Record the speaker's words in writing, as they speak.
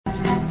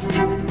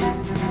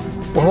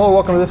Well, hello,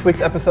 welcome to this week's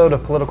episode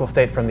of Political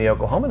State from the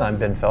Oklahoman. I'm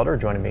Ben Felder.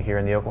 Joining me here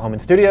in the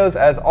Oklahoman studios,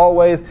 as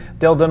always,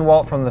 Dale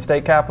Dunwalt from the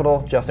state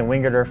capitol, Justin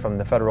Wingerter from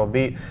the Federal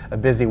Beat. A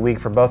busy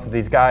week for both of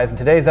these guys. In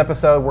today's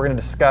episode, we're going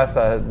to discuss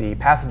the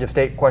passage of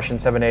State Question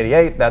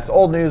 788. That's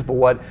old news, but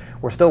what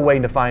we're still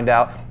waiting to find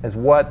out is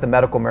what the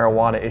medical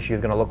marijuana issue is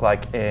going to look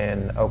like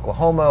in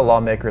Oklahoma.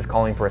 Lawmakers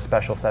calling for a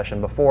special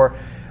session before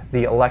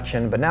the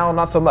election, but now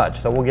not so much.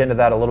 So we'll get into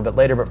that a little bit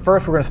later. But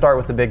first, we're going to start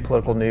with the big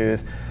political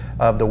news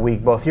of the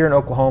week, both here in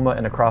Oklahoma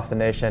and across the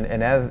nation,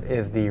 and as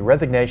is the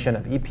resignation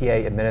of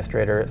EPA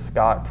Administrator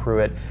Scott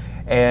Pruitt.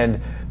 And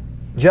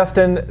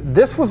Justin,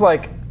 this was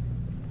like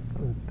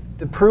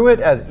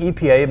Pruitt as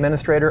EPA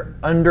Administrator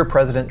under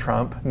President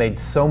Trump made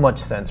so much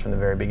sense from the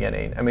very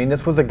beginning. I mean,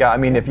 this was a guy, I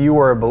mean, if you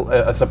were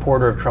a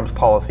supporter of Trump's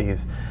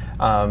policies,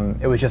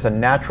 it was just a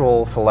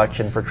natural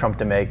selection for Trump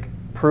to make.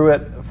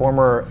 Pruitt,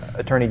 former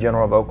Attorney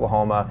General of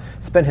Oklahoma,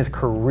 spent his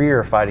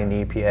career fighting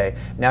the EPA.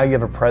 Now you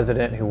have a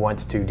president who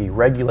wants to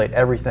deregulate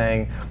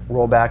everything,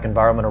 roll back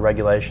environmental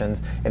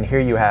regulations, and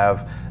here you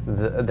have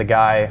the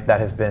guy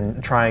that has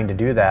been trying to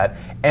do that.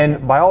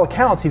 And by all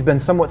accounts, he's been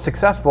somewhat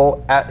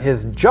successful at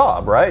his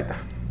job, right?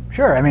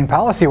 Sure. I mean,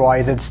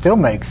 policy-wise, it still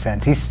makes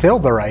sense. He's still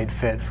the right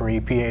fit for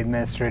EPA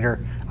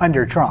Administrator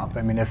under Trump.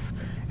 I mean, if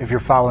you're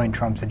following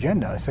Trump's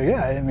agenda. So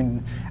yeah, I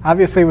mean,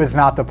 obviously it was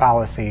not the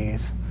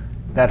policies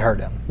that hurt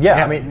him.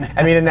 Yeah, I mean,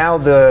 and now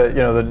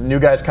the new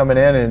guys coming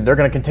in, and they're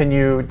going to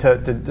continue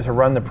to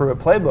run the Pruitt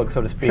playbook,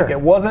 so to speak. Sure. It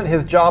wasn't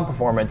his job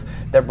performance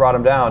that brought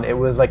him down. It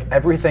was like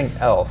everything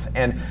else.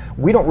 And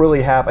we don't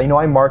really have.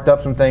 I marked up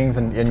some things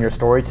in your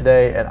story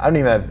today, and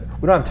we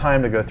don't have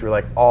time to go through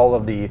like all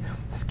of the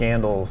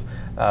scandals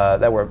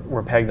that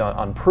were pegged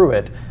on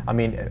Pruitt. I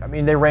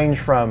mean, they range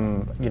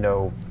from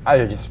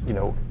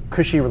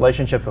cushy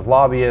relationships with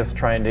lobbyists,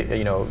 trying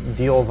to,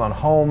 deals on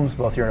homes,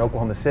 both here in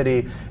Oklahoma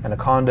City and a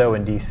condo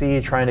in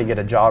DC, trying to get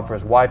a job for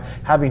his wife,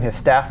 having his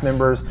staff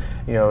members,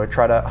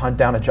 try to hunt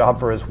down a job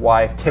for his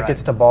wife,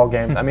 tickets to ball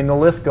games. I mean, the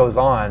list goes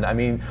on. I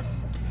mean,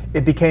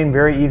 it became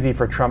very easy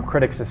for Trump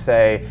critics to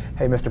say,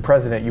 hey, Mr.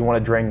 President, you want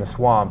to drain the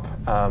swamp.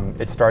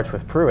 It starts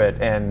with Pruitt,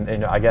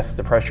 and I guess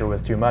the pressure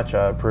was too much.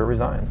 Pruitt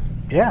resigns.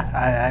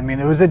 Yeah, I mean,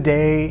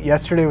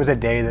 yesterday was a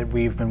day that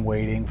we've been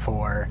waiting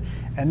for.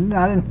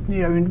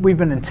 And we've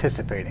been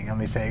anticipating, let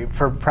me say,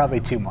 for probably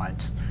 2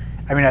 months.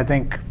 I mean, I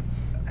think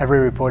every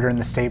reporter in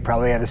the state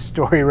probably had a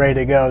story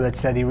ready to go that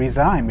said he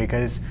resigned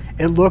because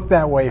it looked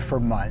that way for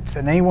months.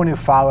 And anyone who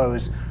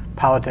follows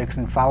politics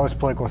and follows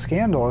political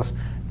scandals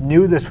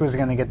knew this was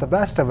going to get the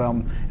best of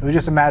him. It was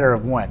just a matter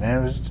of when.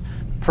 And it was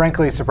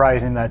frankly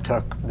surprising that it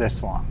took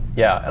this long.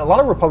 Yeah, and a lot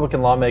of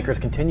Republican lawmakers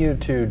continue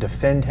to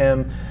defend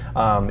him,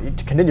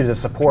 continue to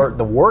support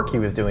the work he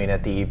was doing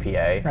at the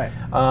EPA.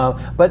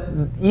 Right. But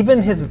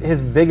even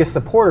his biggest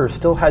supporters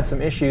still had some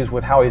issues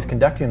with how he's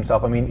conducting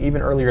himself. I mean,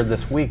 even earlier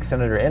this week,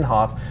 Senator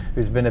Inhofe,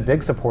 who's been a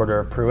big supporter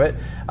of Pruitt,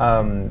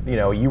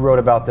 you wrote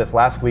about this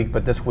last week,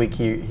 but this week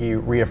he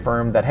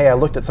reaffirmed that, hey, I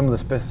looked at some of the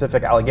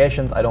specific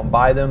allegations, I don't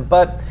buy them,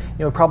 but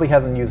probably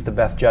hasn't used the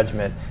best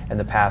judgment in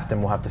the past, and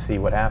we'll have to see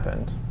what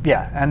happens.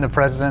 Yeah, and the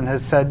president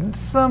has said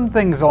some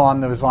things along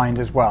those lines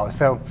as well.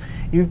 So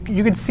you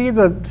could see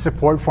the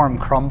support for him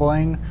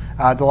crumbling.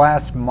 The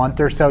last month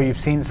or so, you've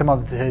seen some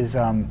of his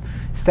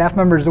staff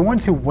members, the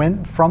ones who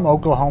went from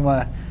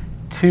Oklahoma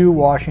to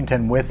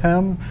Washington with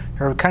him,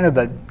 are kind of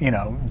the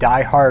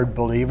diehard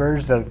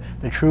believers, the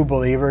true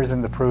believers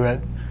in the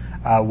Pruitt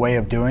way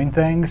of doing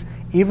things.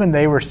 Even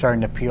they were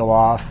starting to peel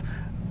off,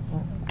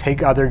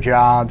 take other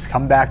jobs,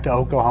 come back to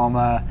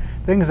Oklahoma,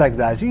 things like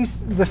that. So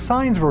the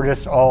signs were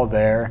just all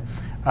there.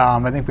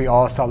 I think we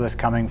all saw this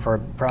coming for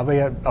probably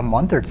a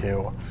month or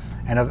two,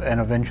 and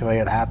eventually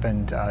it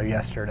happened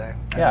yesterday.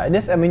 Yeah,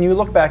 and you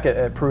look back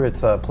at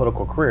Pruitt's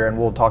political career, and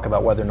we'll talk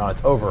about whether or not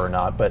it's over or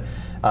not, but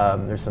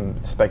there's some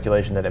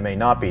speculation that it may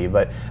not be.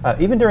 But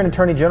even during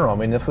Attorney General,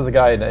 this was a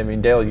guy,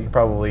 Dale, you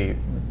probably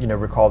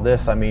recall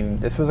this.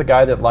 This was a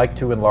guy that liked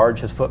to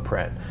enlarge his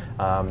footprint.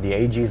 The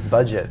AG's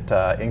budget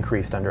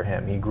increased under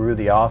him. He grew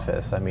the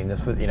office.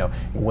 This was,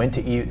 went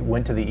to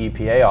the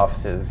EPA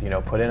offices.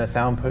 Put in a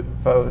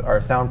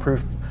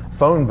soundproof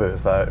phone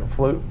booth,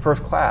 flew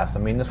first class.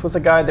 This was a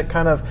guy that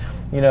kind of,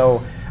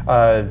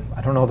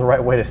 I don't know the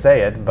right way to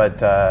say it, but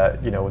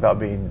without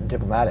being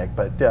diplomatic,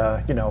 but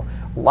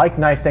liked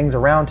nice things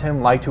around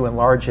him, liked to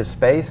enlarge his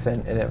space,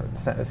 and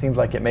it seems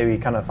like it maybe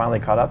kind of finally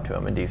caught up to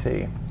him in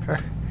DC. Sure.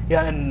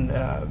 Yeah,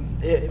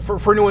 and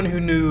for anyone who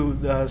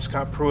knew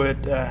Scott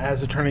Pruitt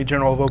as Attorney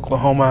General of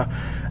Oklahoma,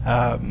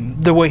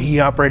 the way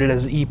he operated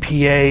as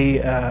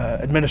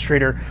EPA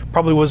administrator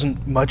probably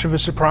wasn't much of a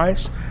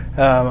surprise.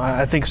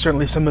 I think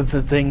certainly some of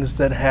the things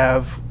that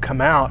have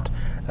come out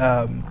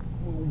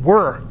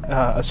were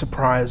a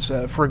surprise.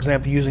 For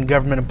example, using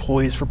government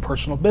employees for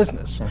personal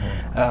business,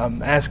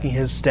 asking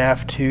his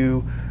staff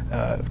to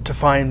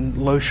find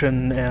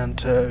lotion and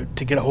to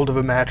get a hold of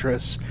a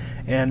mattress,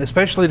 and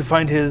especially to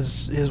find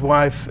his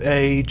wife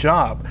a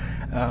job.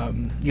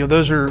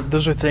 Those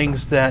are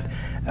things that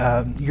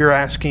you're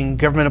asking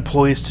government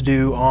employees to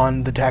do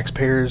on the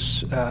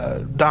taxpayers'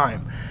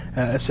 dime.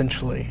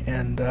 essentially,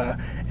 and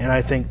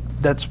I think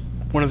that's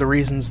one of the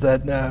reasons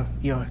that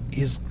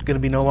he's going to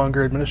be no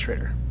longer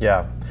administrator.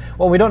 Yeah.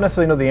 Well, we don't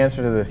necessarily know the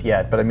answer to this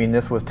yet, but I mean,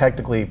 this was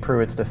technically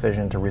Pruitt's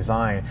decision to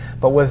resign.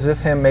 But was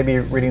this him maybe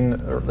reading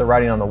the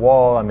writing on the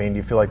wall? I mean, do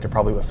you feel like there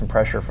probably was some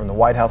pressure from the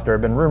White House? There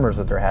have been rumors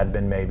that there had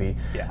been maybe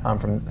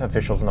from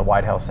officials in the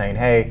White House saying,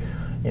 hey,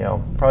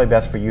 probably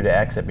best for you to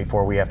exit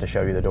before we have to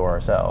show you the door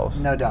ourselves.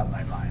 No doubt in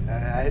my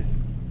mind.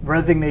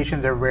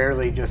 Resignations are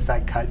rarely just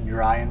that cut and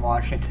dry in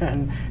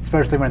Washington,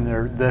 especially when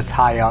they're this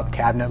high up,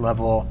 cabinet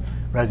level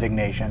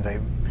resignations. I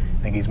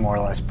think he's more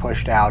or less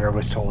pushed out or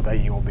was told that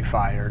you will be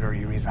fired or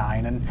you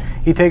resign. And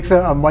he takes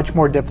a much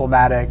more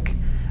diplomatic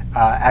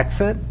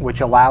exit,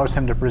 which allows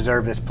him to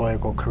preserve his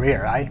political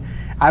career.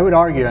 I would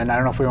argue, and I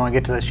don't know if we want to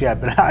get to this yet,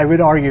 but I would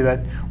argue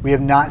that we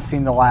have not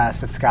seen the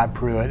last of Scott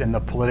Pruitt in the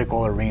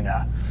political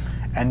arena.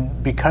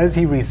 And because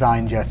he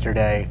resigned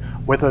yesterday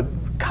with a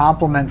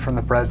compliment from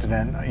the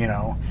president,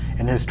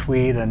 in his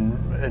tweet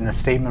and in a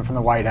statement from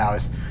the White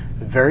House,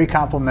 very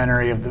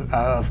complimentary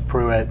of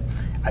Pruitt,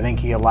 I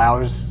think he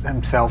allows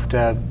himself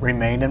to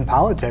remain in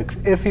politics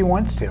if he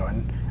wants to.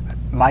 And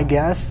my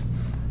guess,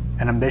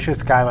 an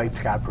ambitious guy like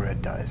Scott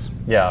Pruitt does.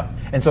 Yeah,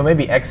 and so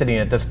maybe exiting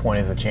at this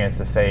point is a chance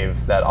to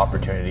save that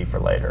opportunity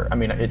for later. I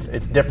mean,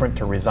 it's different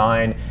to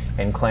resign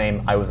and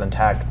claim I was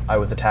attacked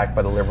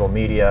by the liberal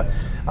media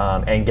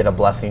and get a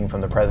blessing from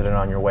the president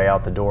on your way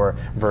out the door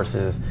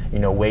versus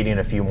waiting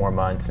a few more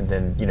months and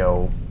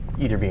then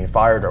either being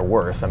fired or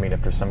worse. I mean,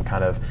 if there's some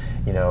kind of,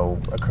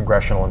 a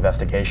congressional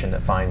investigation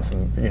that finds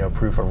some,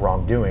 proof of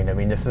wrongdoing. I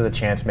mean, this is a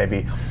chance,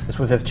 maybe this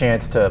was his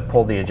chance to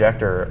pull the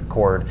ejector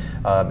cord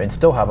and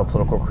still have a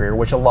political career,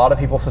 which a lot of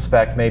people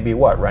suspect may be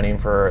running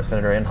for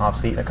Senator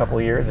Inhofe's seat in a couple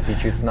of years if he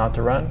chooses not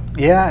to run?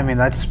 Yeah, I mean,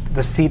 that's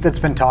the seat that's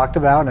been talked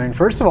about. I mean,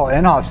 first of all,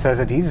 Inhofe says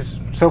that he's,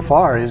 so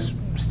far, is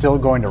still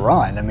going to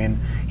run. I mean,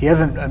 he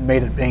hasn't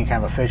made any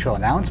kind of official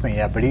announcement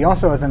yet, but he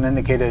also hasn't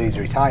indicated he's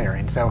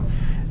retiring. So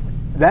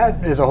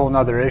that is a whole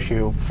nother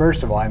issue.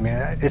 First of all, I mean,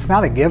 it's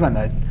not a given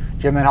that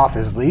Jim Inhofe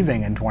is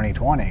leaving in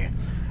 2020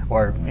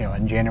 or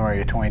in January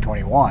of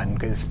 2021,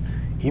 because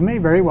he may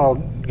very well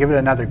give it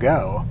another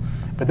go.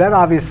 But that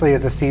obviously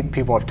is a seat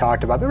people have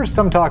talked about. There was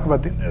some talk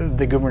about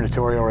the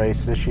gubernatorial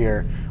race this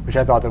year, which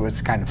I thought that was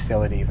kind of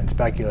silly to even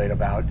speculate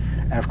about.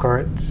 And of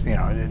course,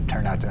 it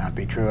turned out to not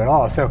be true at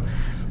all. So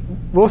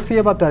we'll see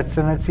about that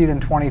Senate seat in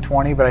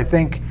 2020, but I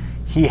think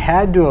he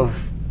had to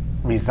have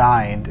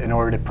resigned in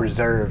order to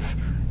preserve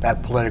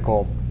that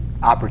political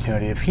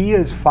opportunity. If he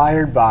is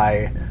fired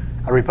by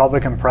a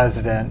Republican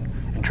president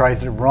and tries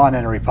to run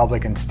in a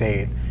Republican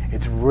state,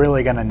 it's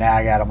really going to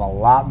nag at him a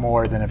lot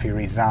more than if he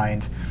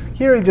resigns.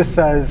 Here he just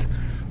says,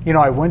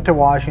 I went to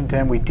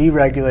Washington, we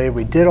deregulated,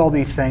 we did all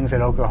these things that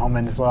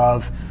Oklahomans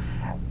love.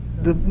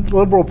 The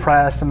liberal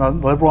press and the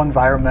liberal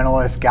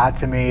environmentalists got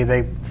to me.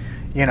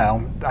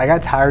 I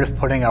got tired of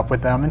putting up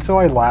with them, and so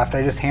I left.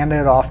 I just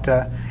handed it off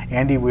to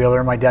Andy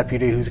Wheeler, my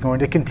deputy, who's going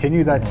to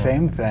continue that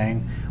same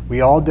thing. We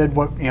all did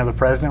what the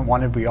president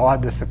wanted. We all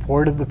had the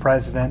support of the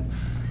president,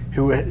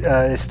 who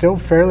is still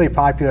fairly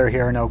popular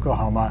here in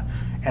Oklahoma,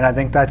 and I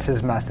think that's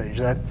his message.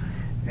 That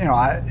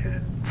I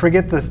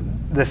forget this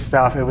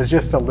stuff. It was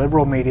just the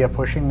liberal media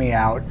pushing me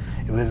out.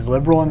 It was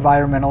liberal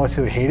environmentalists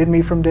who hated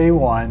me from day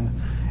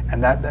one,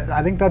 and that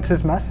I think that's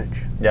his message.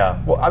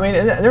 Yeah, well, I mean,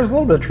 and there's a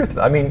little bit of truth to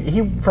that. I mean,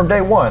 he from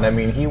day one,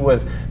 he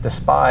was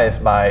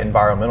despised by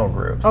environmental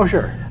groups. Oh,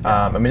 sure.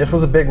 I mean, this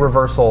was a big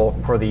reversal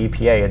for the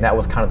EPA, and that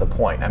was kind of the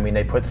point. I mean,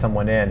 they put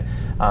someone in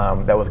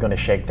that was going to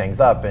shake things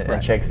up,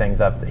 and shake things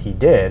up that he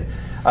did.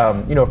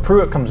 If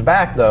Pruitt comes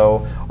back,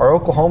 though, are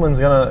Oklahomans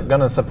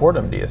gonna support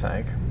him, do you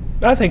think?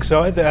 I think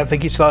so. I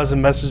think he still has a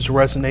message that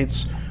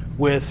resonates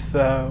with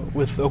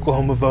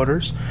Oklahoma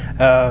voters.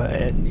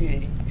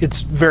 And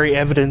it's very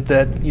evident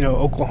that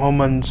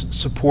Oklahomans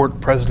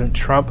support President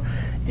Trump,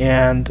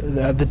 and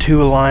the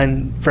two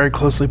align very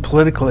closely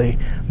politically,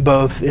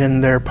 both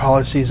in their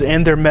policies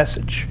and their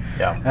message.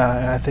 Yeah.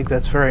 And I think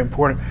that's very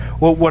important.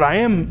 Well, what I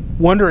am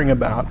wondering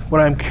about,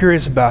 what I'm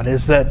curious about,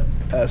 is that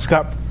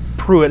Scott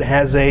Pruitt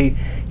has a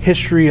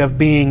history of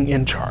being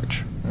in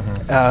charge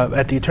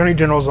at the Attorney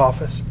General's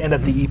office and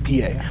at the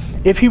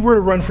EPA. If he were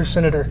to run for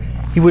senator,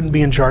 he wouldn't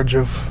be in charge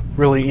of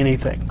really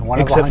anything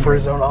except for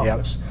his own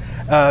office. Yep.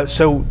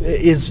 So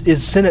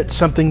is Senate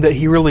something that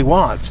he really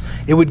wants?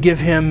 It would give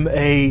him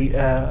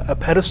a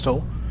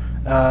pedestal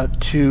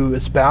to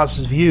espouse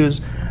his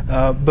views,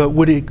 but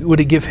would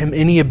it give him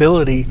any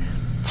ability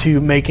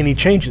to make any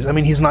changes? I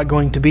mean, he's not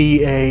going to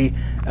be a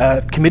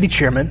committee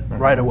chairman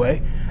right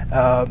away.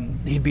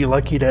 He'd be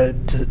lucky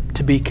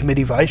to be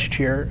committee vice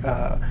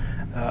chair,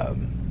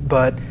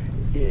 but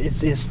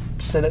is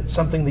Senate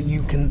something that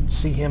you can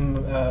see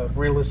him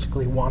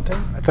realistically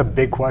wanting? That's a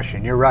big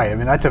question. You're right. I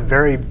mean, that's a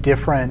very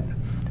different,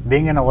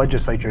 being in a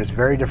legislature is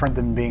very different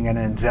than being an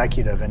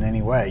executive in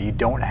any way. You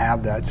don't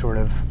have that sort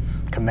of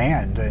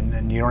command,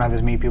 and you don't have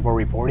as many people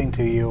reporting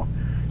to you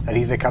that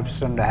he's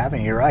accustomed to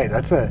having. You're right.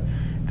 It's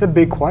a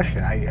big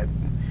question.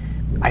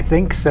 I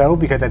think so,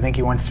 because I think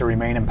he wants to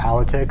remain in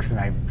politics, and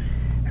I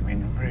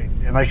mean,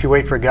 unless you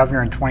wait for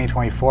governor in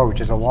 2024,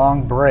 which is a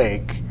long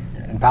break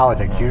in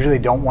politics, you usually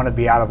don't want to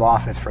be out of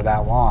office for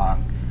that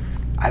long.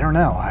 I don't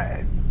know.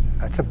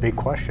 That's a big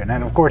question.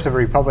 And of course, if a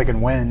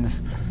Republican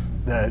wins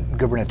the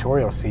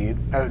gubernatorial seat,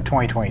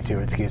 2022,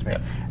 excuse me,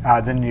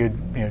 then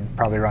you'd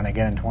probably run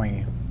again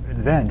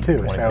then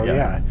too.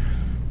 So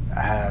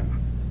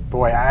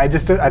boy, I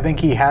think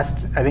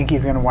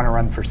he's going to want to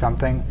run for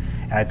something,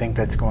 and I think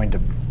that's going to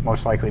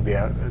most likely be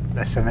a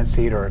Senate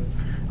seat or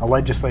a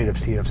legislative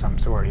seat of some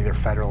sort, either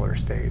federal or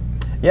state.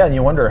 Yeah, and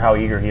you wonder how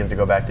eager he is to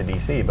go back to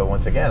D.C. But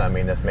once again, I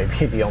mean, this may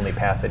be the only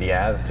path that he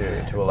has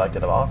to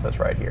elected office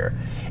right here.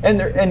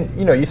 And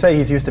you say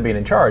he's used to being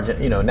in charge. And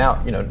now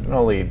not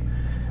only,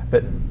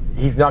 but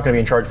he's not going to be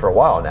in charge for a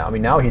while now. I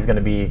mean, now he's going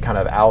to be kind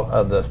of out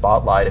of the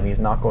spotlight, and he's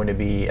not going to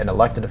be an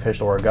elected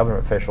official or a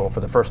government official for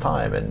the first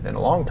time in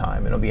a long time.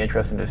 And it'll be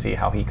interesting to see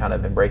how he kind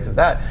of embraces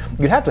that.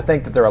 You'd have to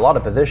think that there are a lot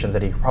of positions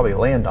that he could probably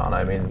land on.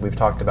 I mean, we've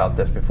talked about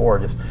this before,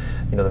 just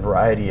the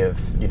variety of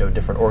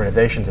different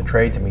organizations and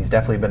trades. I mean, he's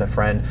definitely been a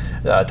friend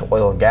to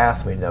oil and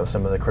gas. We know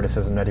some of the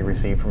criticism that he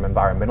received from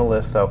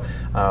environmentalists. So,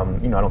 I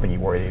don't think you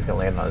worry that he's going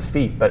to land on his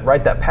feet. But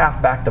that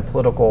path back to a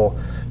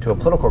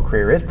political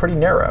career is pretty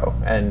narrow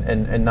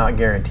and not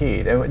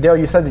guaranteed. And Dale,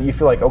 you said that you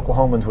feel like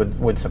Oklahomans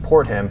would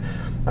support him.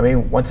 I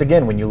mean, once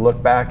again, when you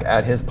look back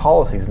at his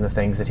policies and the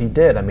things that he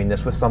did, I mean,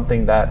 this was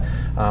something that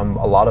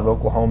a lot of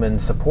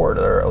Oklahomans support,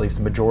 or at least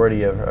a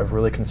majority of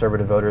really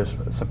conservative voters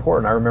support.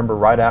 And I remember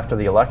right after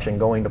the election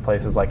going to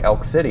places like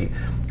Elk City,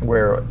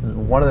 where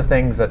one of the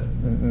things that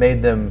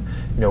made them,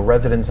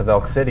 residents of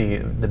Elk City,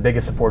 the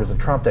biggest supporters of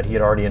Trump, that he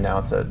had already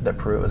announced that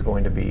Pruitt was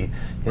going to be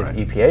his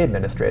EPA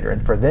administrator.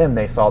 And for them,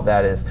 they saw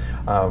that as,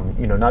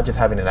 not just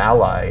having an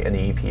ally in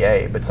the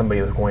EPA, but somebody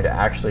who was going to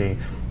actually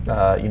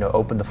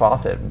open the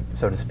faucet,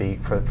 so to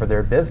speak, for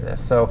their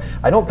business. So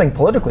I don't think,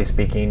 politically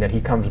speaking, that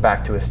he comes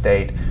back to a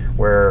state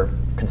where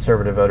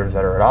conservative voters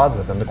that are at odds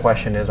with him. The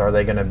question is, are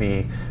they going to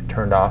be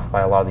turned off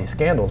by a lot of these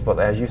scandals? But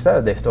as you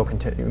said, they still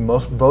continue.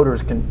 Most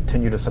voters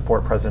continue to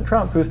support President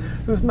Trump,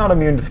 who's not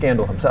immune to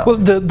scandal himself. Well,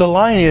 the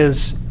line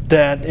is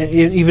that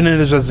even in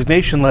his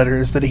resignation letter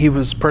is that he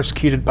was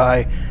persecuted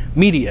by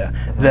media,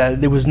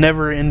 that there was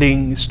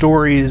never-ending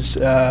stories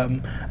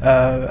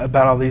about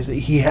all these.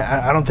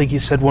 I don't think he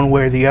said one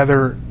way or the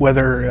other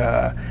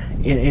whether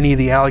any of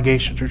the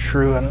allegations are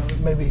true. I don't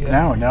know, maybe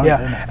no.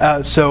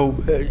 Yeah.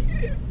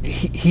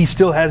 He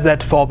still has that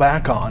to fall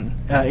back on.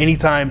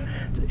 Anytime,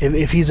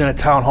 if he's in a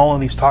town hall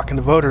and he's talking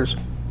to voters,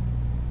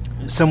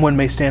 someone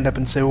may stand up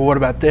and say, "Well, what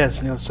about this?"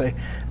 And he'll say,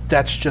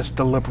 "That's just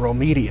the liberal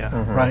media,"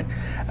 right?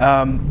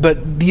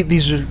 But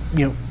these are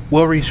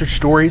well-researched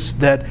stories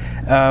that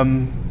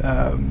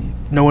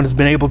no one has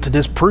been able to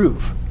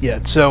disprove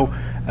yet. So,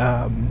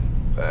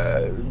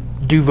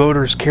 do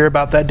voters care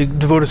about that? Do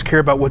voters care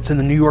about what's in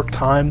the New York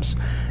Times?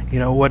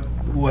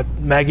 What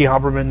Maggie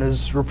Haberman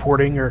is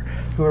reporting, or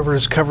whoever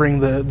is covering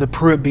the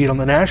Pruitt beat on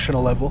the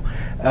national level?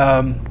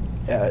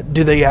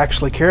 Do they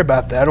actually care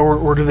about that,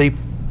 or do they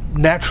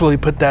naturally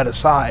put that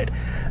aside?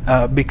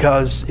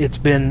 Because it's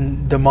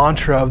been the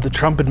mantra of the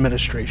Trump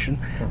administration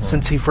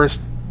since he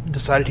first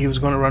decided he was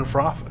going to run for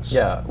office.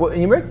 Yeah, well,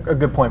 you make a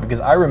good point, because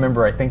I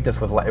remember, I think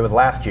it was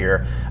last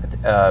year,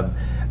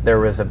 there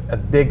was a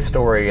big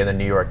story in the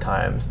New York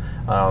Times,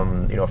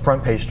 a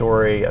front page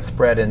story, a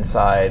spread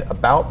inside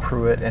about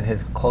Pruitt and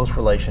his close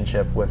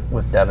relationship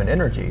with Devon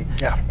Energy.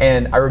 Yeah.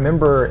 And I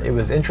remember it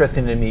was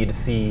interesting to me to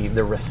see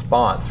the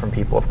response from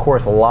people. Of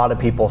course, a lot of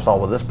people saw,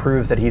 well, this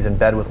proves that he's in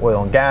bed with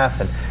oil and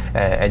gas,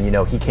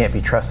 and he can't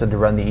be trusted to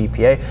run the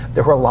EPA.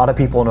 There were a lot of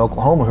people in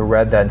Oklahoma who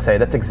read that and say,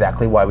 that's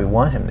exactly why we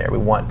want him there. We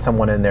want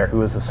someone in there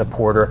who is a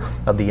supporter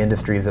of the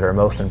industries that are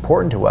most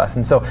important to us.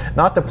 And so,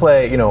 not to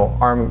play,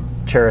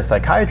 armchair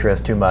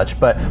psychiatrist too much,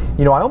 but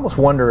I almost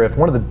wonder if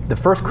one of the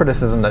first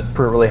criticism that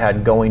Pruitt really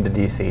had going to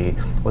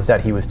DC was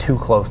that he was too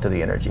close to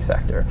the energy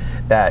sector.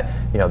 That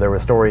there were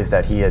stories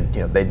that he had,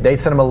 they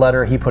sent him a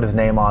letter, he put his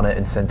name on it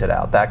and sent it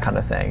out, that kind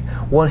of thing.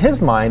 Well, in his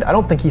mind, I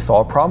don't think he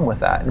saw a problem with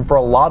that. And for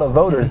a lot of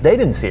voters, they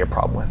didn't see a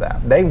problem with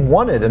that. They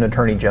wanted an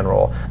attorney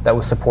general that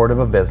was supportive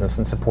of business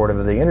and supportive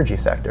of the energy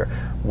sector.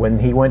 When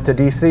he went to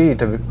DC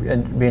to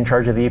be in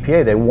charge of the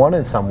EPA, they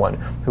wanted someone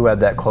who had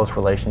that close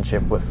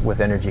relationship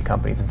with energy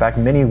companies. In fact,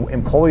 many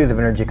employees of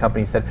energy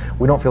companies said,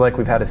 we don't feel like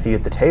we've had a seat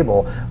at the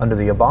table under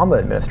the Obama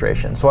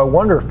administration. So I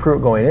wonder if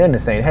Pruitt going in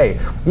is saying, hey,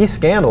 these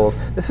scandals,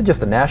 this is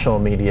just the national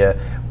media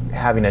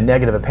having a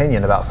negative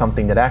opinion about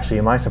something that actually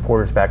my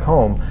supporters back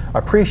home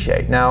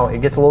appreciate. Now,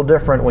 it gets a little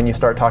different when you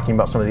start talking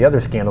about some of the other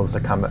scandals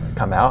that come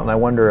out, and I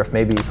wonder if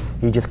maybe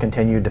he just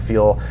continued to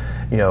feel,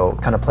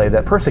 kind of play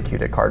that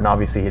persecuted card. And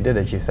obviously he did,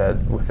 as you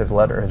said, with his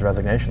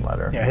resignation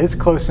letter. Yeah, his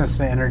closeness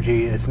to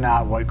energy is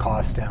not what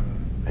cost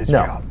him his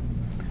job.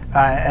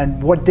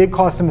 And what did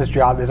cost him his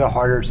job is a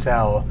harder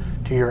sell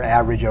to your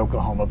average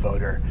Oklahoma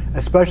voter,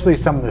 especially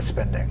some of the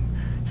spending.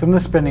 Some of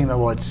the spending that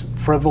was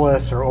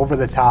frivolous or over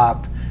the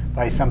top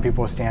by some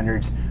people's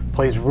standards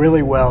plays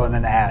really well in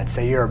an ad.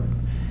 Say you're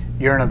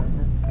in a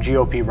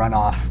GOP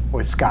runoff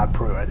with Scott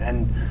Pruitt,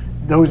 and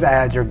those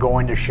ads are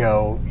going to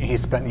show he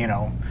spent,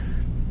 $20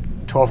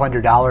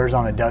 $1,200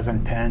 on a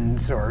dozen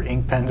pens or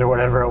ink pens or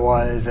whatever it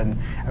was. And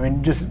I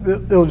mean,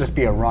 it'll just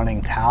be a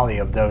running tally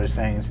of those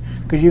things.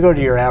 Because you go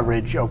to your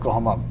average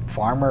Oklahoma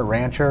farmer,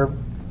 rancher,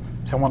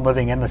 someone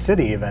living in the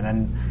city even,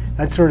 and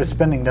that sort of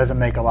spending doesn't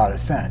make a lot of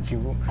sense.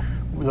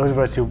 Those of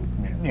us who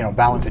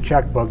balance a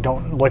checkbook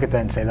don't look at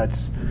that and say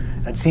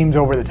that seems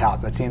over the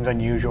top, that seems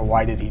unusual,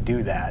 why did he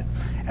do that?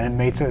 And it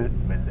makes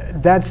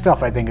that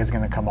stuff I think is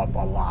going to come up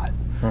a lot.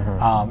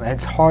 And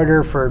it's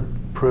harder for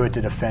Pruitt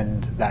to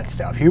defend that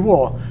stuff. He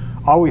will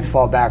always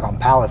fall back on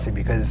policy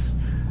because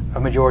a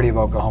majority of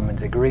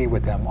Oklahomans agree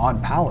with him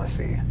on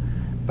policy.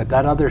 But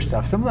that other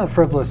stuff, some of the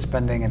frivolous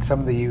spending and some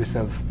of the use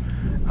of,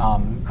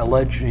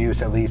 alleged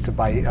use at least,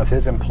 of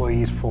his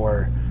employees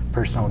for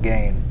personal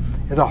gain,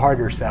 is a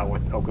harder sell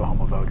with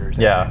Oklahoma voters.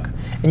 Yeah,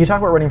 and you talk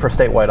about running for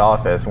statewide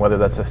office, and whether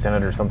that's the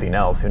Senate or something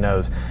else, who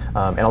knows?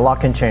 And a lot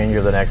can change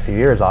over the next few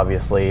years,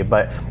 obviously.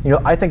 But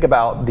I think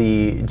about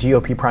the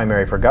GOP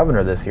primary for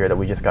governor this year that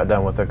we just got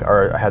done with,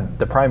 or had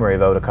the primary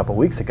vote a couple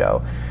weeks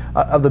ago.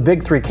 Of the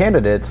big three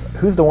candidates,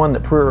 who's the one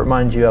that Pruitt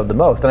reminds you of the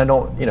most? And I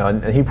don't,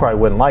 and he probably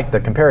wouldn't like the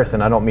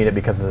comparison. I don't mean it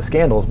because of the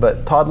scandals,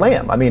 but Todd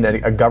Lamb. I mean,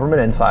 a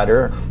government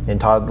insider, and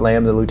Todd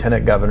Lamb, the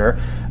lieutenant governor.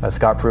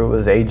 Scott Pruitt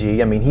was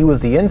AG. I mean, he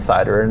was the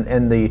insider,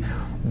 and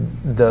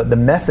the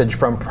message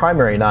from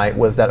primary night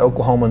was that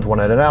Oklahomans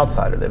wanted an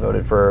outsider. They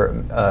voted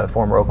for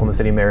former Oklahoma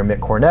City Mayor Mick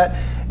Cornett,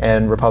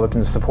 and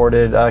Republicans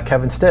supported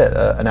Kevin Stitt,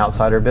 an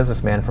outsider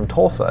businessman from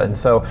Tulsa. And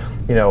so,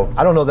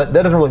 I don't know, that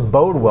doesn't really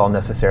bode well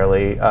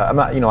necessarily. I'm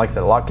not, like I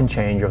said, a lot can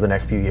change over the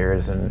next few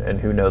years, and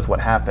who knows what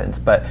happens.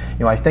 But,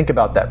 I think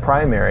about that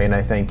primary, and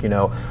I think,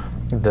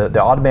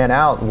 the odd man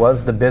out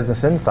was the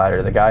business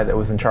insider, the guy that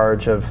was in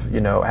charge of,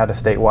 had a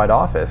statewide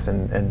office,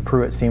 and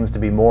Pruitt seems to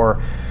be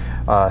more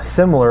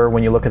similar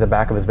when you look at the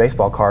back of his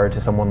baseball card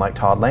to someone like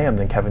Todd Lamb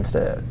than Kevin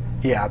Stitt.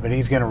 Yeah, but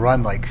he's going to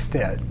run like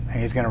Stitt,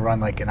 and he's going to run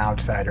like an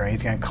outsider, and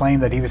he's going to claim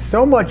that he was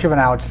so much of an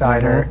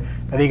outsider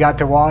that he got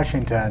to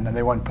Washington and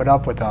they wouldn't put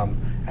up with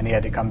him, and he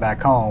had to come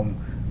back home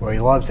where he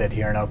loves it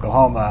here in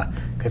Oklahoma,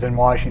 because in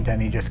Washington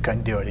he just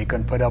couldn't do it. He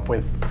couldn't put up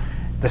with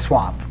the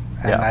swamp.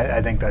 And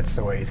I think that's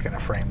the way he's going to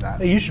frame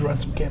that. Hey, you should run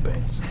some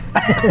campaigns.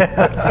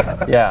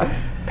 Yeah.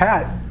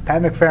 Pat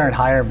McFerrin,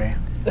 hire me.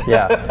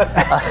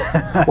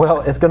 Yeah.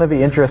 Well, it's going to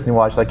be interesting to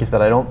watch. Like you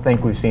said, I don't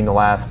think we've seen the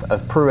last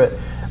of Pruitt.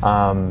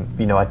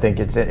 I think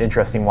it's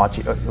interesting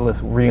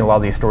reading a lot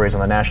of these stories on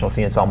the national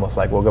scene. It's almost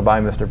like, well,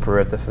 goodbye, Mr.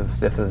 Pruitt. This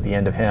is the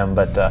end of him.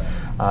 But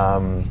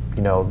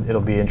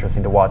it'll be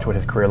interesting to watch what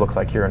his career looks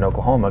like here in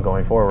Oklahoma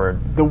going forward.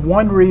 The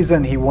one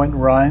reason he wouldn't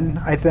run,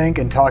 I think,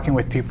 and talking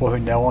with people who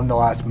know him the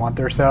last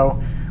month or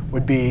so,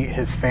 would be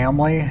his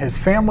family. His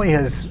family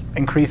has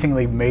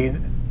increasingly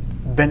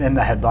been in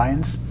the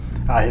headlines.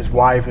 His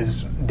wife,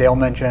 as Dale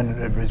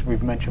mentioned, as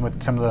we've mentioned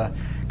with some of the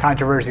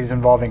controversies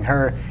involving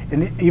her,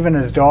 and even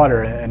his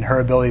daughter and her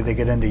ability to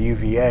get into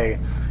UVA,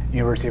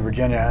 University of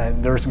Virginia,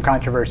 and there was some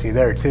controversy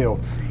there too.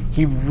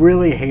 He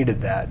really hated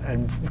that,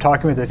 and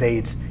talking with his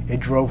aides, it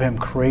drove him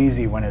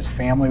crazy when his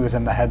family was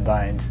in the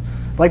headlines.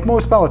 Like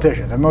most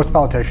politicians, and most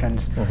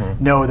politicians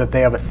know that they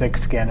have a thick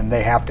skin, and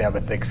they have to have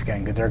a thick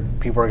skin because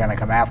people are going to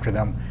come after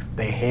them.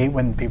 They hate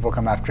when people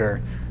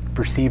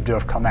perceived to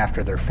have come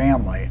after their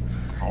family.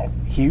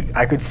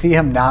 I could see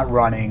him not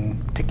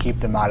running to keep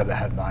them out of the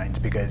headlines,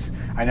 because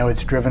I know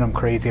it's driven him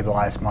crazy the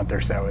last month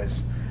or so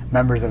as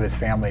members of his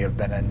family have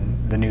been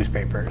in the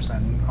newspapers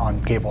and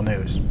on cable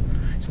news.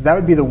 So that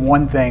would be the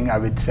one thing I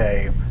would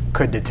say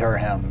could deter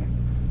him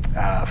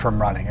from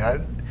running.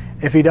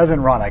 If he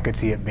doesn't run, I could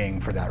see it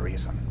being for that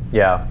reason.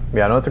 Yeah,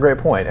 no, it's a great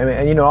point. I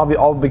mean, and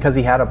all because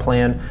he had a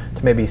plan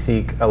to maybe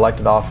seek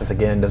elected office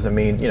again doesn't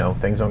mean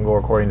things don't go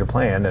according to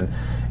plan,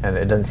 and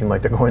it doesn't seem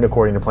like they're going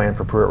according to plan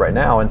for Pruitt right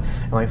now. And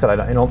like I said,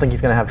 I don't think he's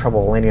going to have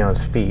trouble landing on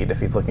his feet if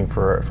he's looking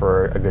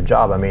for a good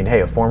job. I mean,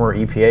 hey, a former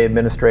EPA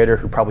administrator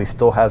who probably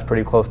still has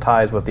pretty close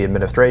ties with the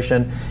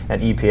administration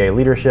and EPA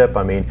leadership.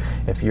 I mean,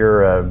 if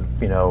you're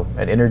an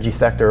energy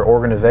sector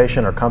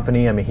organization or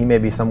company, I mean, he may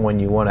be someone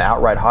you want to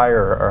outright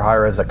hire or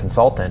hire as a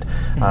consultant.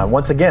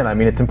 Once again, I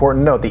mean, it's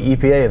important to note the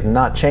EPA is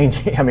not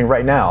changing. I mean,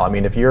 right now, I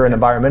mean, if you're an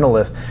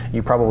environmentalist,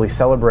 you probably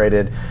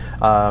celebrated,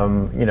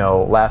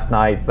 last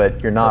night,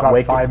 but you're not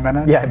waking. 5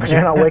 minutes. Yeah, but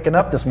you're not waking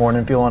up this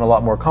morning feeling a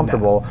lot more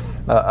comfortable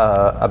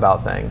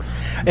about things.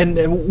 And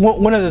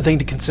one other thing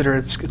to consider,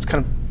 it's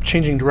kind of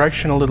changing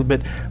direction a little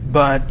bit,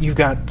 but you've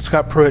got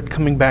Scott Pruitt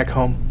coming back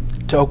home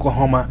to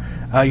Oklahoma.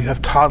 You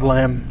have Todd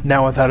Lamb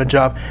now without a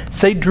job.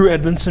 Say Drew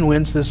Edmondson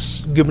wins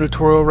this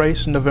gubernatorial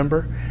race in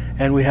November,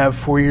 and we have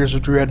 4 years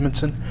of Drew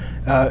Edmondson.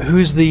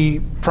 Who's the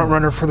front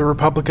runner for the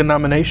Republican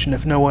nomination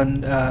if no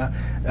one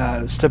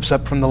steps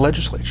up from the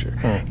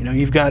legislature?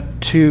 You've got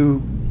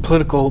two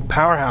political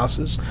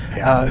powerhouses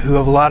who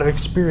have a lot of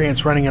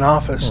experience running an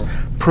office,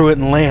 Pruitt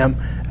and Lamb.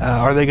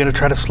 Are they going to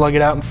try to slug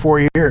it out in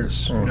 4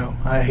 years?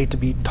 I hate to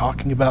be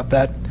talking about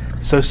that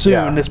so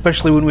soon,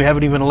 especially when we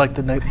haven't even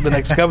elected the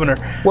next governor.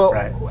 Well,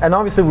 and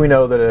obviously we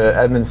know that an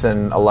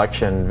Edmondson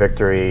election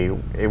victory,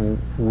 it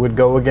would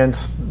go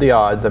against the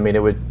odds. I mean,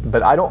 it would,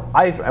 but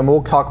and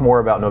we'll talk more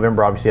about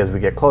November obviously as we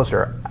get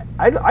closer.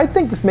 I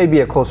think this may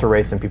be a closer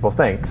race than people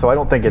think. So I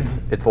don't think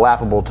it's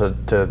laughable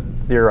to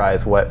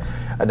theorize what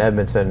an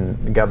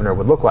Edmondson governor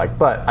would look like.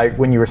 But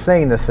when you were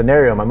saying this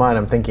scenario in my mind,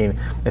 I'm thinking,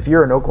 if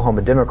you're an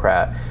Oklahoma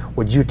Democrat,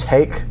 would you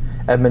take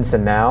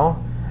Edmondson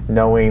now,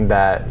 knowing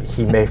that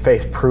he may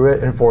face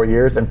Pruitt in 4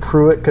 years, and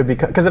Pruitt could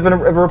become, because if a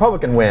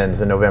Republican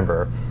wins in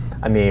November,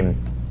 I mean,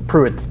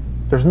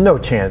 there's no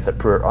chance that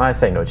Pruitt, I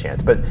say no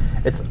chance, but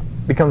it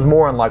becomes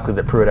more unlikely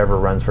that Pruitt ever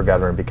runs for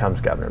governor and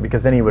becomes governor,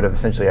 because then he would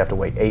essentially have to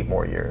wait 8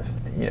 more years,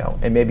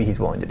 and maybe he's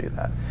willing to do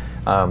that.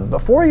 But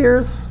 4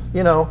 years,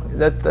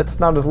 that's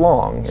not as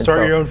long.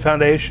 Start your own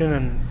foundation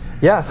and.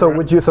 Yeah. So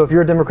So if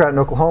you're a Democrat in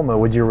Oklahoma,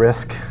 would you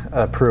risk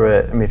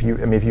Pruitt? I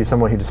mean, if you're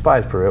someone who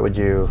despised Pruitt, would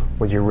you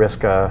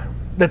risk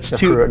That's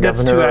too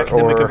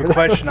academic of a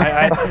question.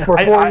 For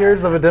 4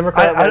 years of a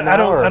Democrat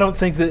I don't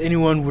think that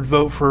anyone would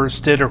vote for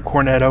Stitt or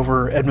Cornette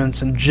over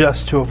Edmondson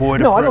just to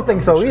avoid. No, I don't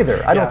think so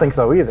either. I don't think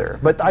so either.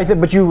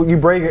 But you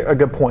bring a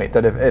good point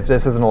that if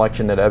this is an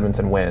election that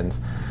Edmondson wins,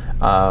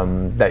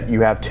 that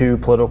you have two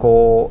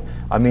political,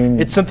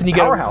 it's something you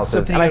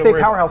powerhouses. And I say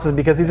powerhouses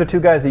because these are two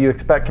guys that you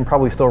expect can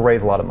probably still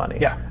raise a lot of money.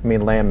 Yeah.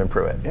 Lamb and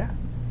Pruitt. Yeah.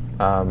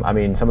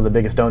 Some of the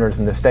biggest donors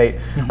in the state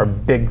are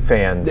big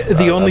fans.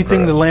 The only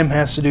thing that Lamb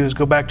has to do is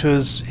go back to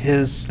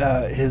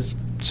his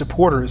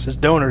supporters, his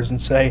donors, and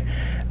say,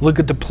 look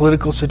at the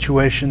political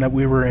situation that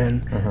we were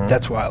in.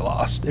 That's why I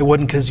lost. It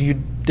wasn't because you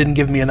didn't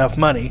give me enough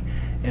money.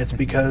 It's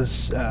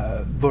because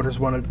voters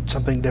wanted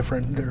something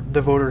different.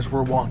 The voters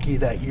were wonky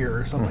that year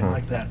or something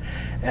like that.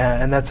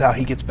 And that's how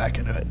he gets back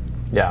into it.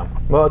 Yeah,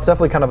 well, it's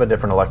definitely kind of a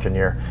different election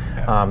year.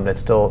 Yeah. It's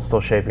still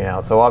shaping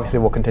out. So obviously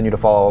we'll continue to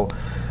follow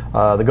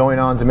the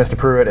going-ons of Mr.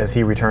 Pruitt as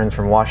he returns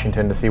from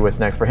Washington to see what's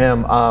next for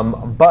him.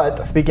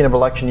 But speaking of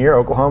election year,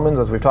 Oklahomans,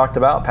 as we've talked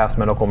about, passed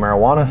medical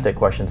marijuana, State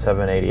Question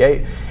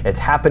 788. It's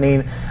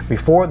happening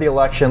before the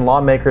election.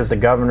 Lawmakers, the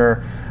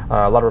governor,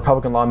 a lot of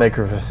Republican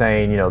lawmakers are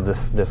saying,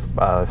 this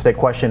state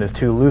question is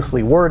too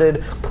loosely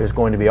worded. There's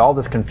going to be all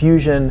this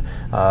confusion.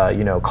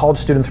 College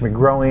students will be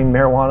growing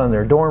marijuana in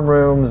their dorm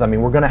rooms.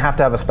 We're going to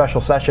have a special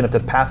session if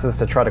this passes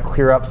to try to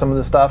clear up some of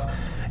this stuff.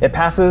 It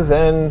passes,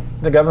 and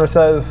the governor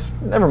says,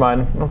 never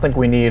mind, I don't think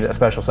we need a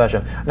special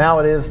session. Now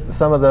it is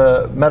some of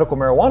the medical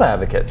marijuana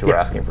advocates who are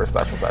asking for a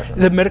special session.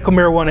 The medical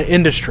marijuana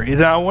industry.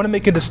 Now I want to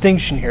make a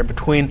distinction here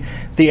between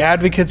the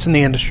advocates and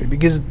the industry,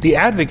 because the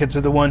advocates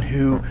are the ones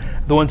who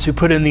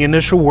put in the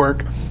initial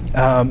work,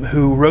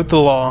 who wrote the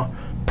law,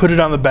 put it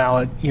on the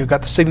ballot,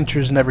 got the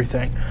signatures and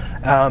everything.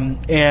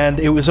 And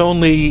it was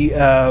only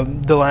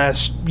the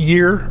last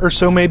year or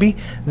so maybe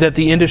that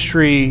the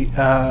industry,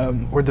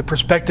 or the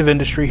prospective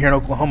industry here in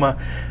Oklahoma,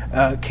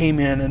 came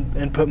in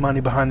and put money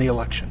behind the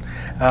election.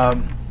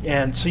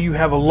 And so you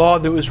have a law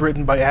that was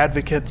written by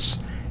advocates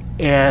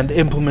and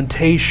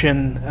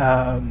implementation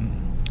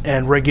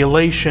and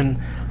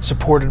regulation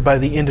supported by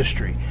the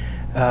industry.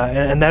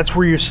 And that's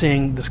where you're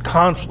seeing this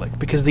conflict,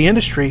 because the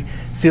industry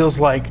feels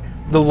like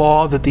the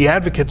law that the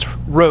advocates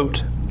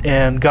wrote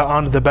and got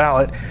onto the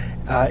ballot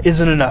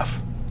isn't enough,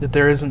 that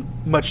there isn't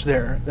much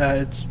there.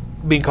 It's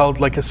being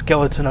called like a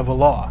skeleton of a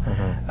law.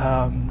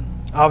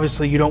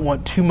 Obviously, you don't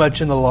want too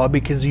much in the law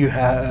because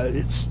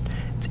it's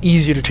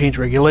easier to change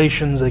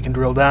regulations. They can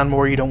drill down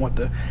more. You don't want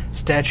the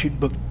statute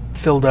book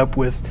filled up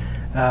with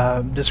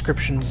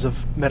descriptions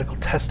of medical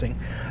testing.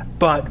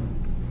 But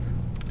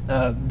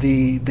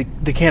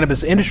the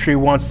cannabis industry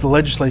wants the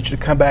legislature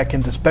to come back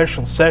into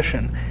special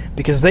session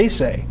because they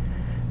say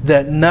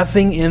that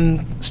nothing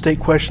in State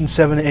Question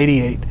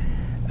 788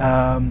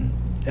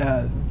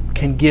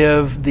 can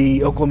give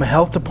the Oklahoma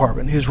Health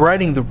Department, who's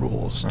writing the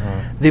rules,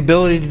 the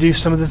ability to do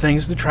some of the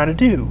things they're trying to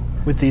do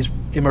with these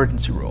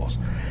emergency rules.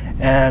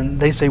 And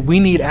they say we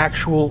need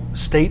actual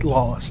state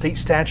law, state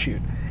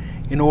statute,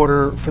 in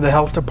order for the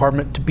health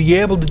department to be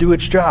able to do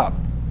its job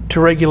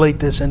to regulate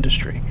this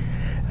industry.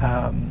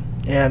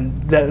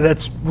 And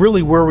that's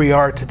really where we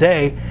are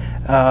today.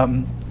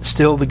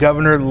 Still, the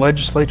governor and the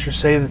legislature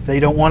say that they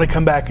don't want to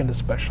come back into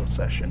special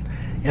session.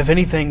 If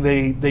anything,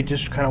 they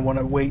just kind of want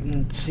to wait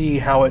and see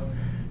how it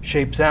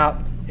shapes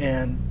out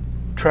and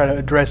try to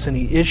address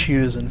any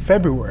issues in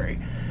February.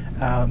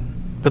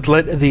 But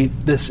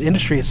this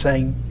industry is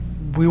saying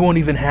we won't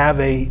even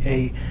have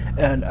a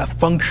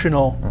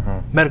functional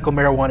medical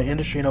marijuana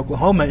industry in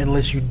Oklahoma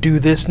unless you do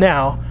this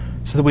now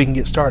so that we can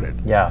get started.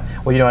 Yeah.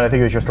 Well, I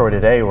think it was your story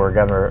today where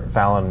Governor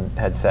Fallon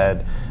had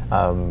said,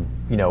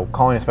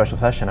 calling a special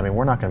session,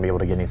 we're not going to be able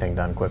to get anything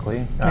done quickly,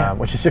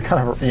 which is just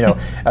kind of,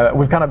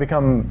 we've kind of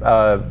become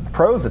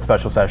pros at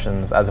special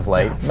sessions as of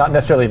late, not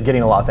necessarily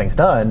getting a lot of things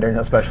done during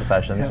those special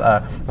sessions.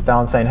 But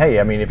Fallon's saying, hey,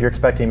 if you're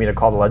expecting me to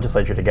call the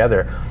legislature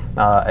together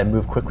and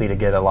move quickly to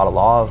get a lot of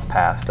laws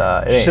passed,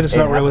 she said it's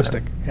not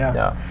realistic.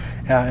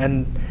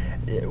 And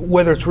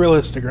whether it's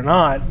realistic or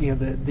not,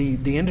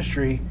 the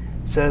industry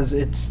says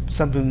it's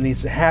something that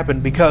needs to happen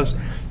because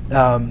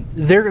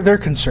their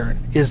concern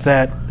is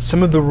that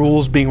some of the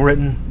rules being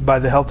written by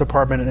the health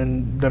department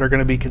and that are going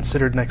to be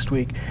considered next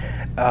week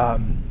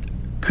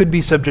could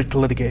be subject to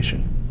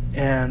litigation.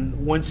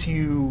 And once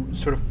you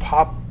sort of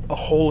pop a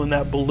hole in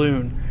that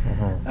balloon,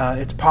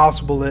 it's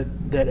possible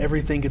that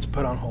everything gets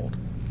put on hold.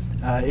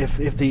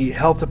 If the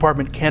health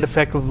department can't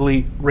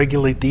effectively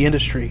regulate the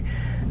industry,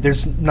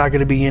 there's not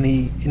going to be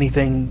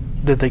anything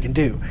that they can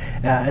do.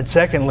 And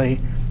secondly,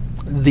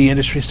 the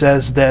industry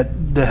says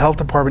that the health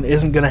department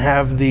isn't going to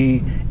have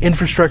the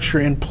infrastructure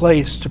in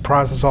place to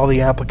process all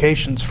the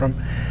applications from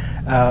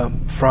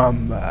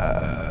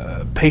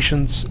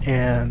patients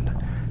and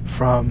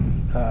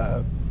from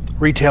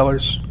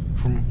retailers,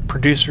 from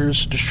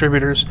producers,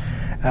 distributors.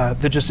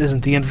 There just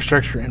isn't the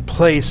infrastructure in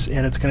place,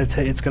 and it's going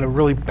to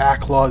really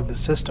backlog the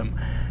system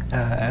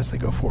as they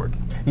go forward.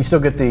 You still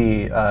get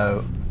the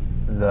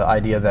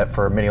idea that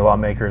for many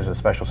lawmakers, a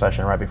special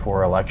session right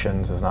before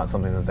elections is not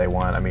something that they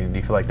want. I mean, do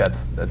you feel like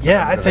that's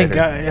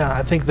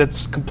I think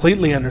that's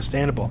completely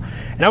understandable.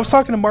 And I was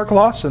talking to Mark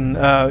Lawson.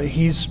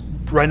 He's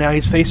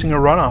facing a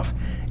runoff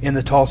in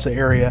the Tulsa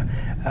area.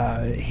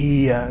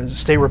 He is a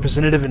state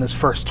representative in his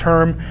first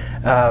term,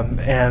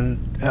 and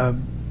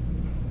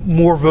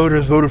more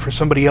voters voted for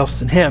somebody else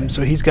than him,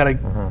 so he's got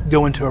to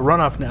go into a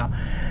runoff now.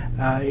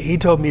 He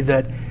told me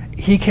that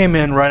he came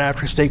in right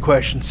after state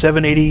question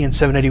 780 and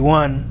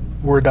 781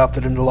 were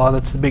adopted into law.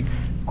 That's the big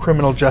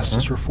criminal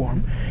justice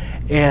reform.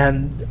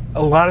 And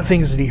a lot of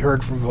things that he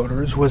heard from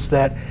voters was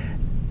that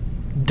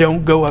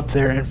don't go up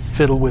there and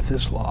fiddle with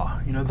this law.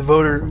 You know, the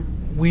voter,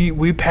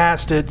 we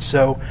passed it,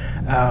 so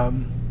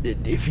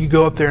if you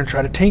go up there and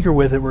try to tinker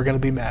with it, we're going to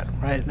be mad,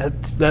 right?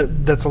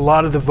 That's a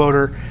lot of the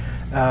voter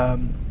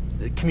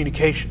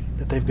communication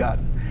that they've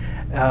gotten.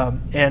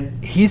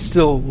 And he's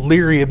still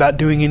leery about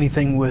doing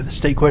anything with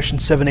State Question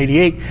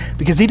 788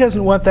 because he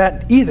doesn't want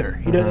that either.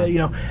 He doesn't,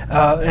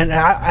 and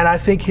I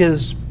think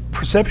his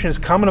perception is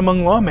common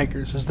among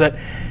lawmakers is that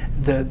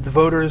the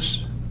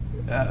voters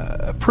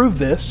approve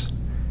this.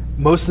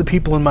 Most of the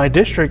people in my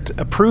district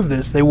approve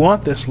this. They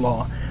want this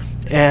law,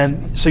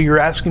 and so you're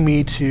asking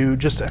me to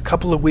just a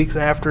couple of weeks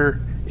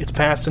after it's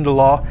passed into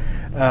law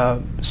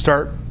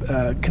start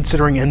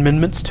considering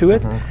amendments to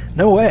it?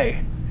 No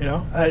way. You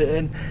know,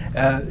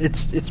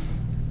 it's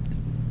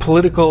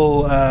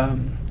political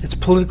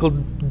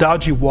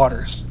dodgy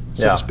waters,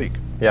 so to speak.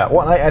 Yeah.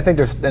 Well, I think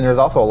there's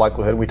also a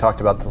likelihood, we talked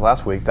about this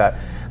last week, that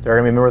there are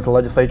going to be members of the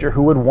legislature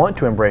who would want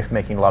to embrace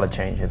making a lot of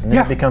changes. And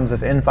then it becomes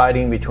this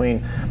infighting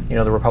between,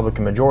 the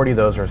Republican majority.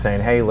 Those are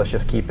saying, hey, let's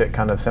just keep it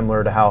kind of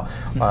similar to how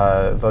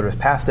voters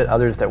passed it.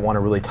 Others that want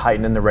to really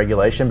tighten in the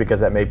regulation because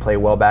that may play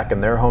well back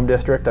in their home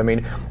district. I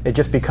mean, it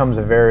just becomes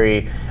a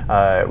very,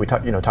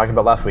 talking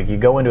about last week, you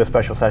go into a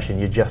special session,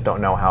 you just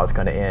don't know how it's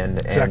going to end.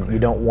 Exactly.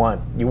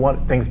 And you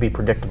want things to be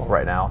predictable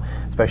right now,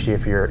 especially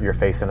if you're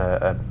facing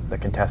a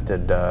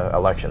contested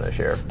election this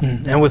year.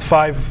 And with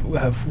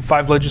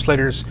five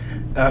legislators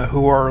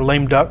who are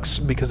lame ducks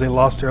because they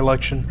lost their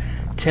election,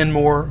 10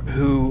 more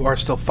who are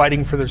still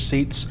fighting for their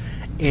seats,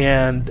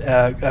 and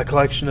a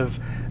collection of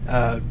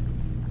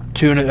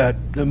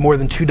more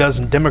than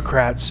 24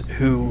 Democrats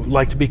who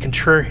like to be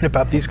contrarian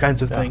about these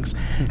kinds of things.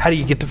 How do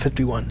you get to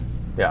 51?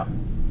 Yeah.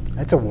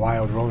 That's a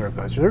wild roller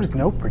coaster. There's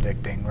no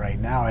predicting right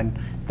now, and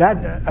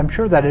that I'm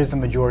sure that is a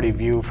majority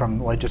view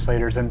from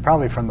legislators and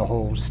probably from the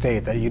whole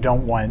state, that you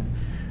don't want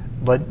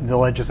the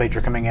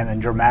legislature coming in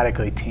and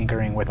dramatically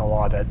tinkering with a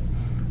law that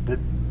the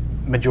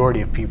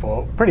majority of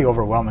people pretty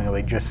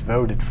overwhelmingly just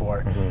voted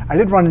for. I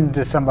did run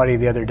into somebody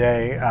the other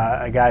day,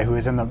 a guy who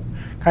is in the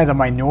kind of the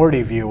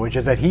minority view, which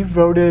is that he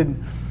voted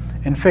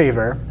in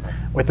favor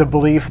with the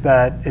belief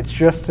that it's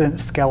just a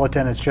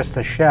skeleton, it's just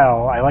a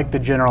shell. I like the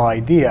general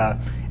idea.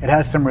 It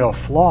has some real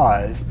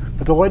flaws,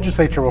 but the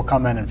legislature will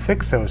come in and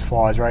fix those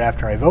flaws right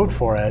after I vote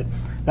for it.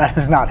 That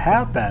has not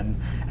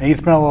happened, and he's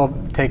been a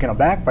little taken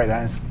aback by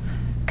that. He's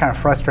kind of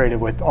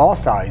frustrated with all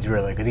sides,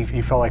 really, because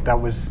he felt like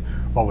that was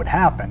what would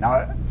happen.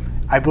 Now,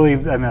 I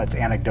believe, it's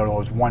anecdotal, it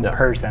was one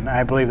person, and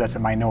I believe that's a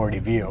minority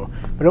view.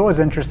 But it was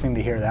interesting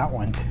to hear that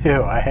one,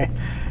 too.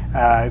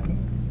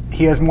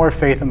 He has more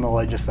faith in the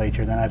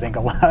legislature than I think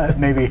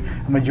maybe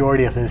a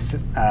majority of his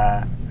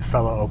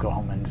fellow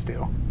Oklahomans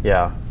do.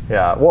 Yeah.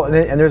 Well,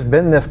 and there's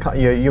been this,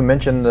 you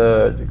mentioned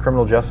the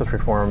criminal justice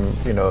reform,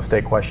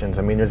 state questions.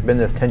 I mean, there's been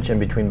this tension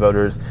between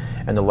voters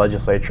and the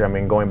legislature. I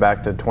mean, going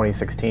back to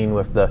 2016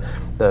 with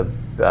the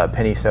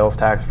penny sales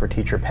tax for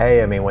teacher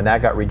pay. I mean, when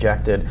that got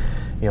rejected,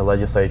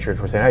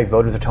 legislatures were saying, hey,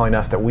 voters are telling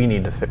us that we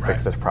need to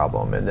fix this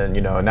problem. And then,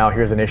 now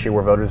here's an issue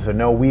where voters said,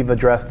 no, we've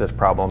addressed this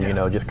problem,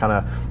 just kind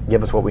of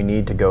give us what we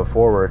need to go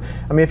forward.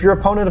 I mean, if you're an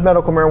opponent of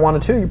medical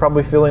marijuana too, you're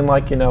probably feeling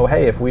like,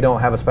 hey, if we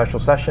don't have a special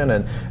session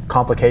and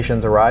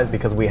complications arise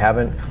because we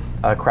haven't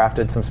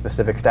crafted some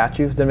specific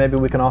statutes, then maybe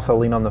we can also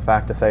lean on the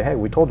fact to say, hey,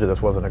 we told you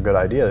this wasn't a good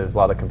idea. There's a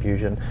lot of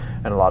confusion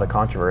and a lot of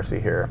controversy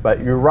here.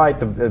 But you're right,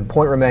 the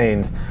point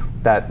remains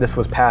that this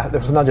was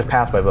not just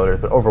passed by voters,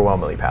 but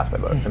overwhelmingly passed by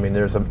voters. I mean,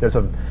 there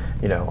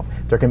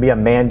can be a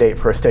mandate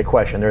for a state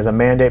question. There's a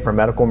mandate for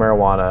medical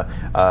marijuana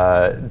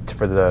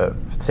for the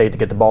state to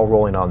get the ball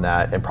rolling on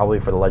that, and probably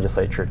for the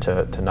legislature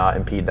to not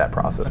impede that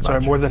process. That's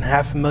right. More than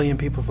 500,000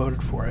 people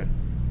voted for it.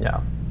 Yeah.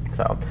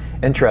 So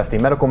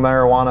interesting. Medical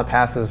marijuana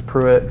passes.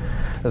 Pruitt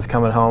is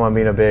coming home. I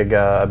mean, a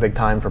big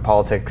time for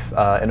politics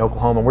in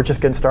Oklahoma. We're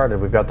just getting started.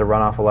 We've got the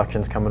runoff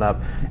elections coming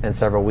up in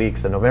several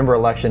weeks. The November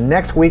election.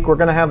 Next week, we're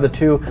going to have the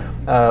two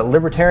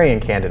Libertarian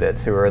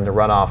candidates who are in the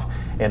runoff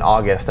in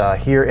August.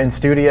 Here in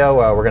studio,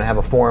 we're going to have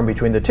a forum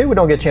between the two. We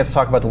don't get a chance to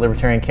talk about the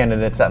Libertarian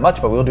candidates that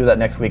much, but we'll do that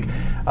next week.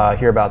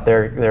 Hear about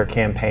their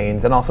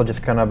campaigns, and also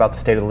just kind of about the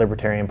state of the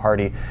Libertarian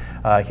Party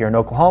here in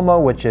Oklahoma,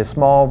 which is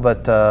small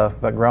but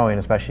growing,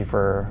 especially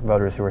for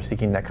voters who are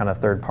seeking that kind of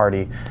third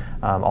party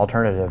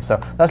alternative. So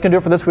that's going to do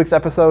it for this week's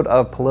episode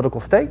of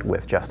Political State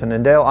with Justin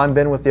and Dale. I'm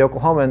Ben with the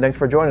Oklahoma, and thanks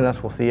for joining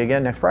us. We'll see you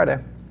again next Friday.